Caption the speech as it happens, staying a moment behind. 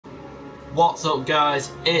What's up guys,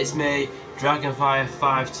 it's me,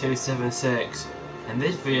 Dragonfire5276. In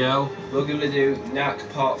this video, we're going to do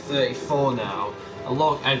KNACK part 34 now. And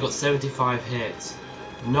look, I've got 75 hits.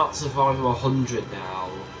 Not survived to 100 now.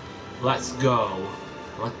 Let's go.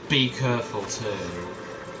 Let's be careful too.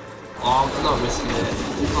 Oh, I'm not risking it.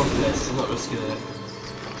 Fuck this, I'm not risking it.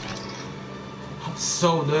 I'm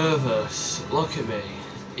so nervous. Look at me.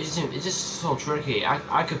 It's just so tricky.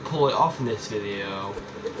 I could pull it off in this video.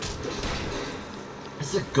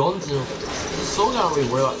 It's the guns and the sword I don't really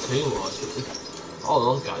worry about too much, but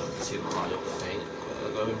all those guys are too much, I don't think.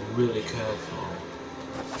 I've got to be really careful.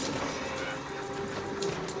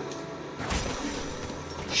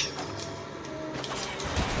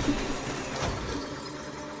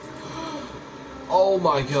 Oh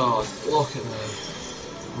my god, look at me.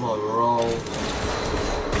 I'm on a roll.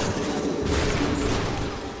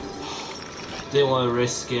 Didn't want to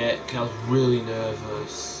risk it because I was really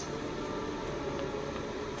nervous.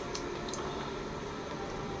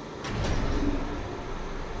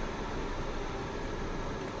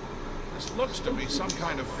 This looks to be some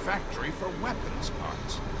kind of factory for weapons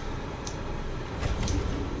parts.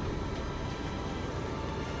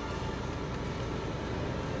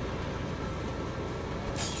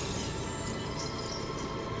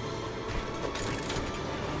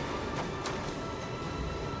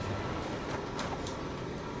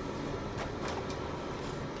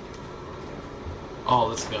 Oh,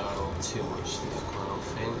 this guy too much difficult, I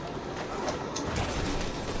think.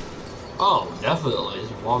 Oh, definitely.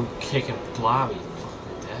 Just one kick and blam, he's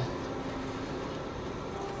fucking dead.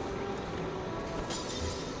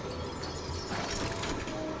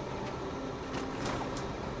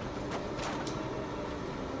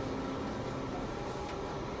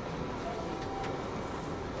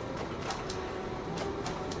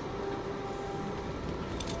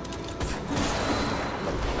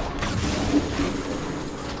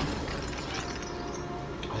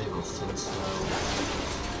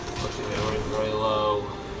 Look at me, we're very low.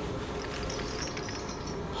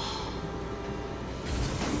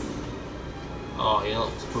 Oh, you're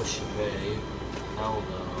not pushing me. Hell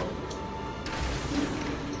no.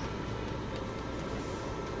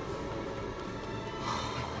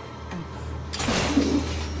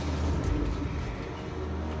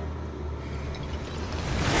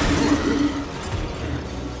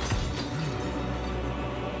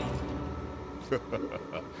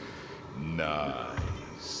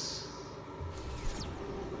 Nice.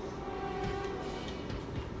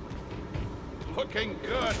 Looking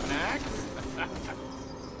good, KNACK.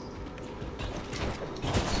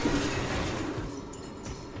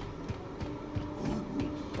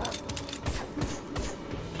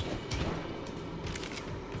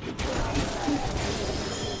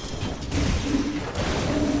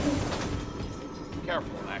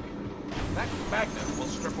 Careful, KNACK. That magnet will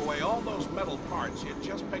strip away all those metal parts you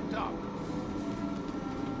just picked up.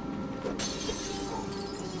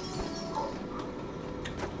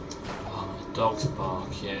 Oh, my dog's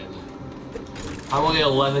barking. I'm only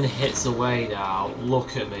 11 hits away now.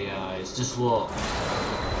 Look at me, guys. Just look.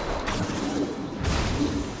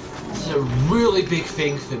 This is a really big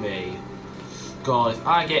thing for me. God, if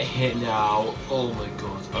I get hit now, oh my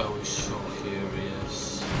god, I was so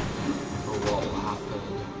furious for what will happen.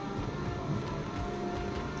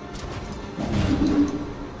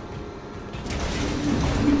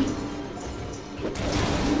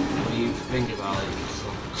 When you think about it,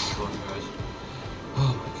 it's so good.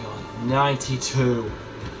 Oh my god, 92.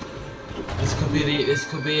 This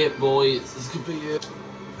could be it, boys. This could be it.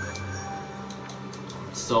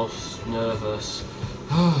 I'm so nervous.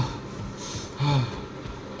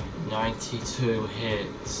 92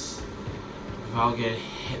 hits without getting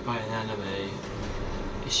hit by an enemy.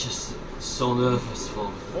 It's just so nervous for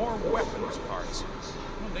me. More weapons parts.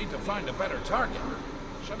 We'll need to find a better target.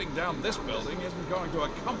 Shutting down this building isn't going to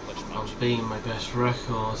accomplish much. I'm beating my best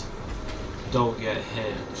record. Don't get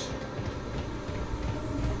hit.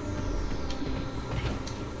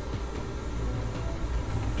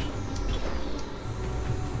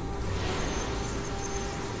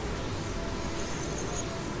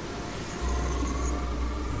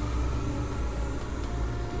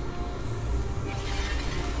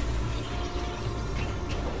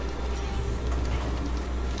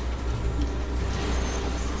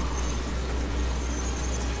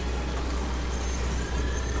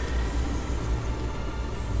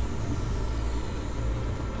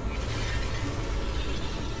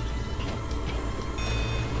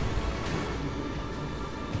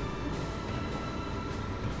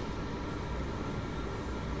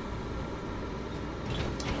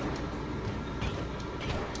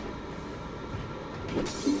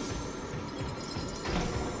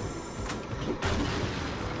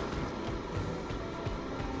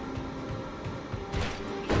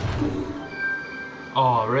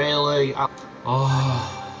 Oh, really?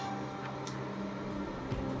 Oh.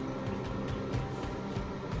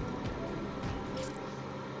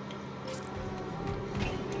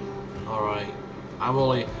 Alright. I'm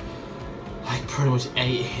only like pretty much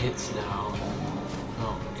 8 hits now.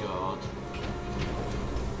 Oh god.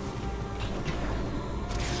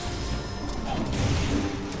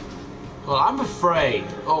 Well, I'm afraid.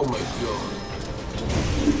 Oh my god.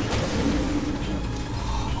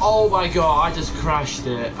 Oh my god, I just crashed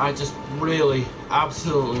it. I just really,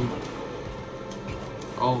 absolutely...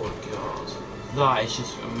 Oh my god. That is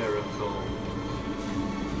just a miracle.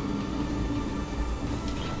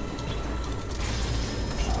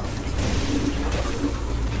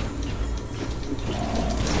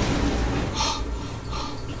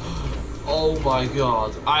 Oh my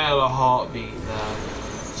god, I had a heartbeat there.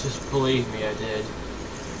 Just believe me, I did.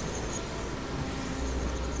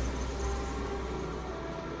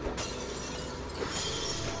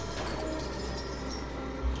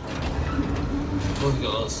 Look at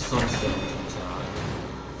those sunset time.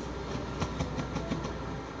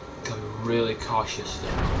 Gotta be really cautious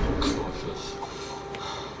there. Cautious.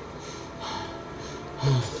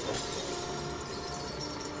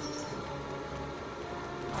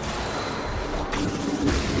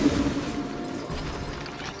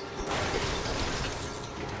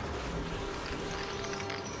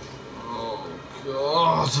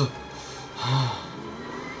 God!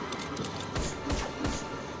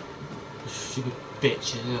 Stupid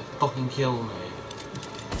bitch is gonna fucking kill me.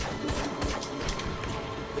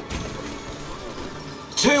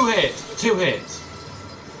 2 hits! 2 hits!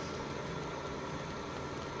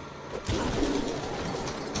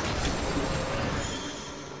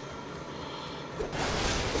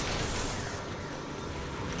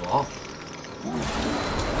 What?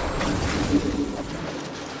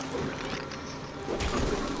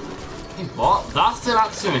 What? That's the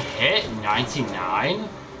maximum hit? 99?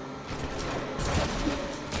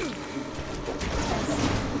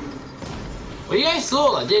 Well, you guys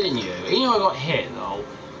saw that, didn't you? Even though I got hit, though,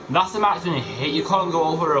 that's the maximum hit. You can't go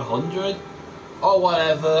over 100. Or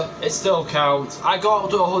whatever. It still counts. I got up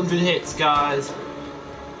to 100 hits, guys.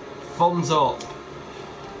 Thumbs up.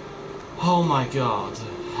 Oh my god.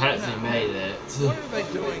 Actually made it. What are they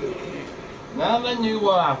doing here? Now that I knew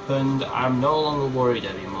what happened, I'm no longer worried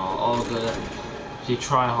anymore. All good. If you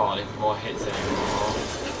try hard for more hits anymore.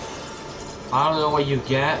 I don't know what you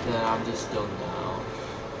get, then I'm just done now.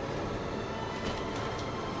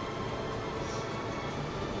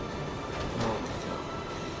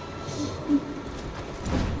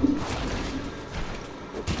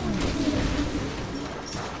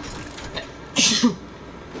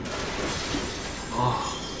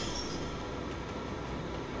 Oh.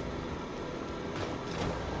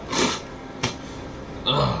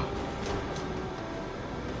 Ugh.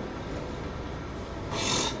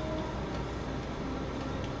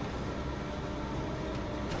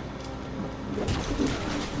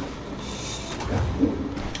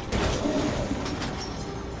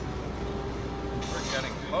 We're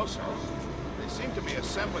getting closer. They seem to be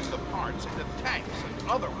assembling the parts into tanks and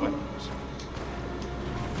other weapons.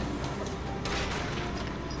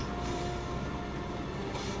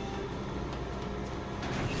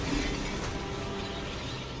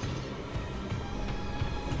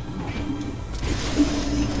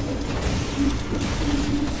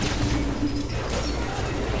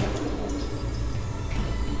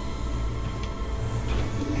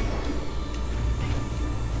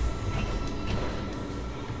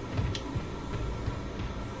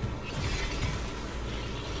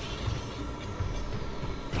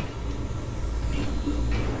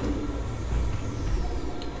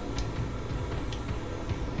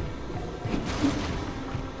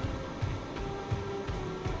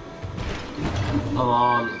 Come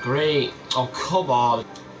on, great. Oh, come on.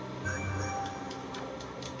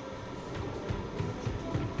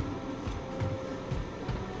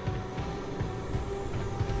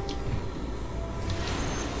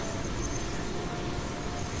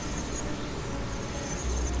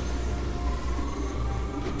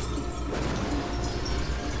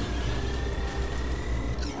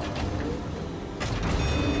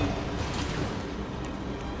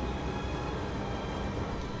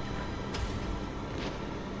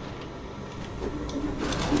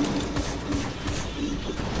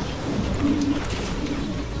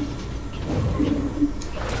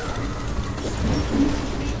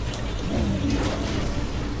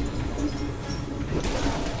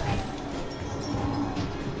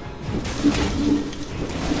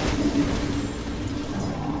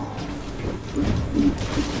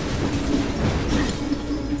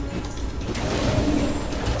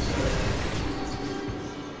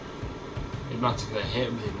 not to get hit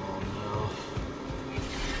with him all now.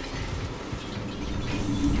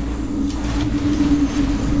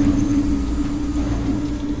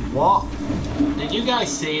 What? Did you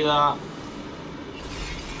guys see that?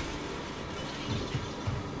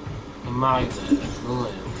 My goodness, no,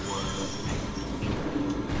 it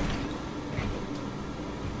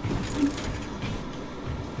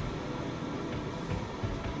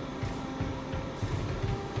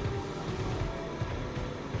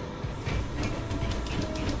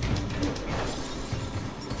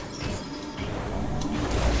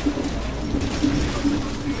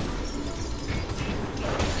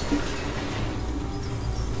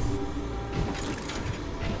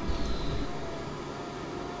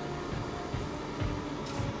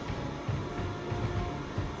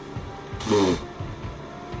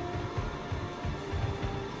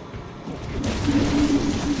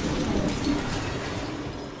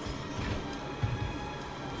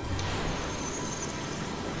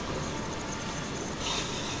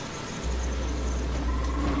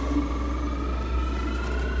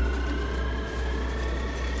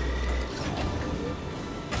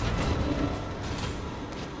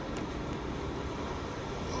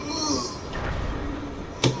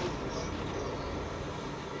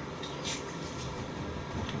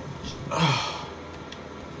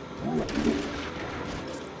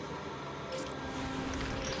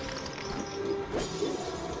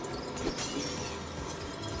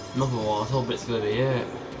another one, I hope it's gonna be it.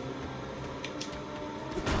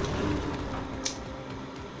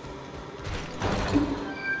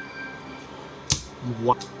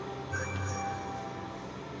 What?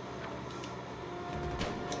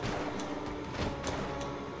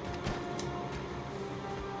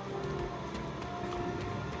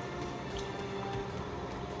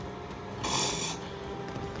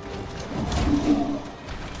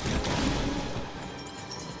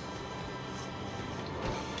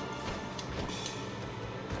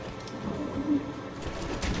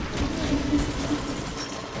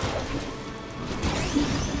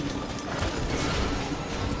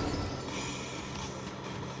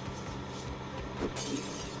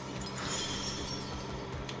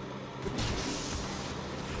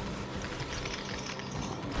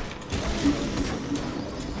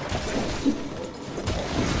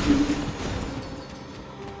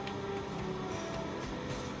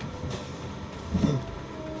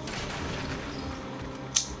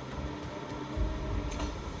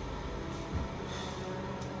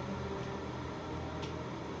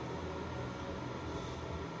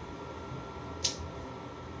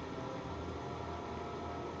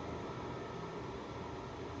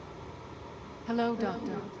 Hello,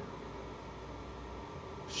 Doctor.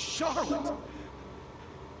 Charlotte!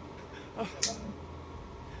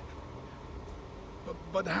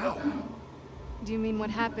 But how? Do you mean what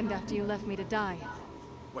happened after you left me to die?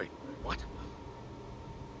 Wait, what?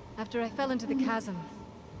 After I fell into the chasm,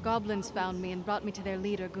 goblins found me and brought me to their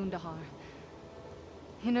leader, Gundahar.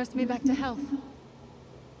 He nursed me back to health.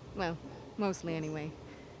 Well, mostly anyway.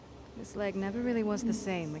 This leg never really was the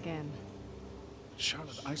same again.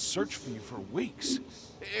 Charlotte, I searched for you for weeks.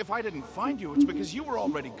 If I didn't find you, it's because you were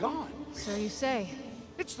already gone. So you say.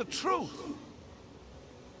 It's the truth.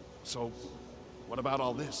 So, what about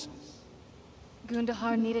all this?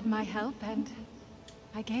 Gundahar needed my help, and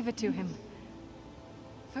I gave it to him.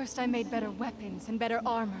 First I made better weapons and better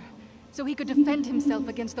armor, so he could defend himself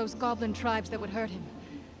against those goblin tribes that would hurt him.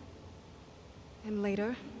 And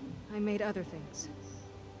later, I made other things.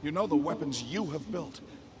 You know the weapons you have built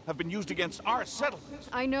have been used against our settlements.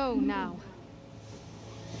 I know now.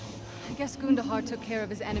 I guess Gundahar took care of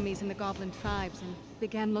his enemies in the goblin tribes and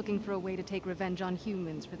began looking for a way to take revenge on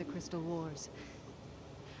humans for the Crystal Wars.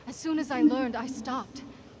 As soon as I learned, I stopped.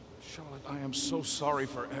 Charlotte, I am so sorry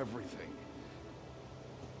for everything.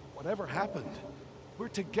 Whatever happened, we're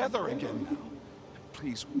together again now.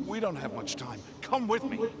 Please, we don't have much time. Come with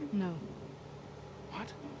me. No.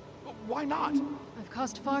 What? Why not? I've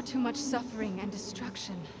caused far too much suffering and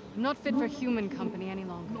destruction. I'm not fit for human company any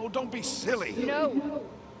longer. No, don't be silly. No!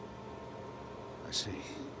 I see.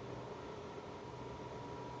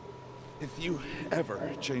 If you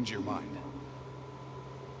ever change your mind,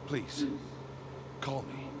 please, call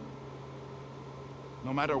me.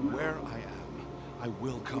 No matter where I am, I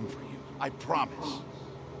will come for you. I promise.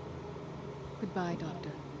 Goodbye,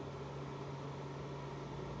 Doctor.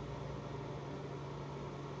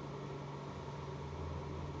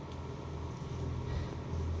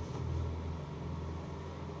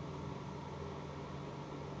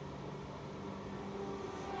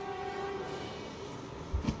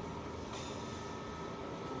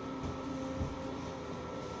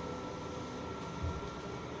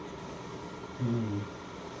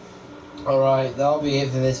 Alright, that'll be it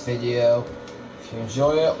for this video. If you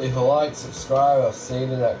enjoy it, leave a like, subscribe, I'll see you in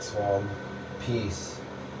the next one. Peace.